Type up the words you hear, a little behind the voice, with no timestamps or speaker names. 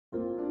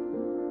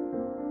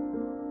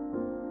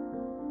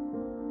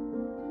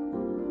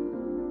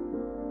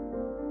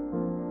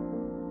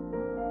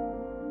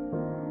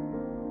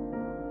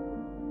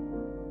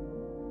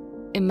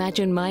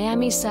Imagine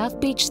Miami's South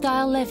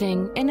Beach-style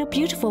living in a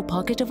beautiful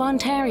pocket of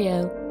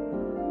Ontario.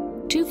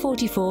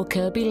 244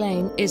 Kirby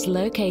Lane is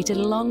located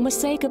along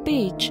Wasaga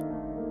Beach.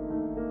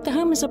 The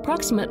home is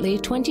approximately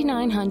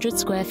 2,900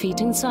 square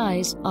feet in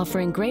size,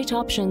 offering great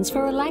options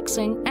for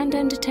relaxing and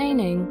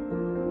entertaining.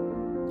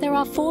 There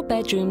are 4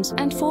 bedrooms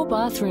and 4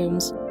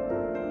 bathrooms.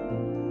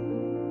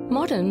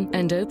 Modern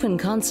and open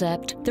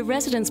concept, the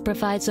residence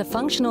provides a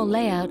functional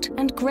layout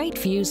and great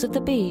views of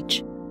the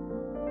beach.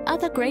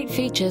 Other great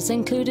features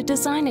include a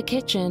designer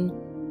kitchen,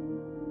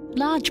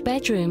 large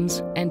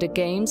bedrooms, and a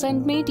games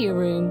and media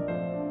room.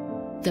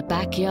 The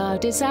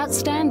backyard is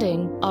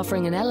outstanding,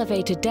 offering an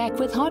elevated deck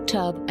with hot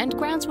tub and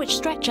grounds which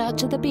stretch out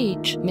to the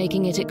beach,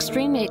 making it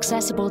extremely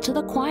accessible to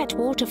the quiet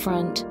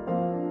waterfront.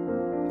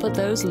 For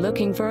those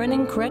looking for an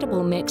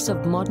incredible mix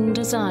of modern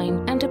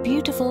design and a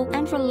beautiful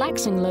and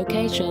relaxing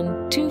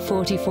location,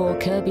 244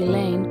 Kirby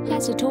Lane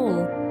has it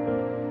all.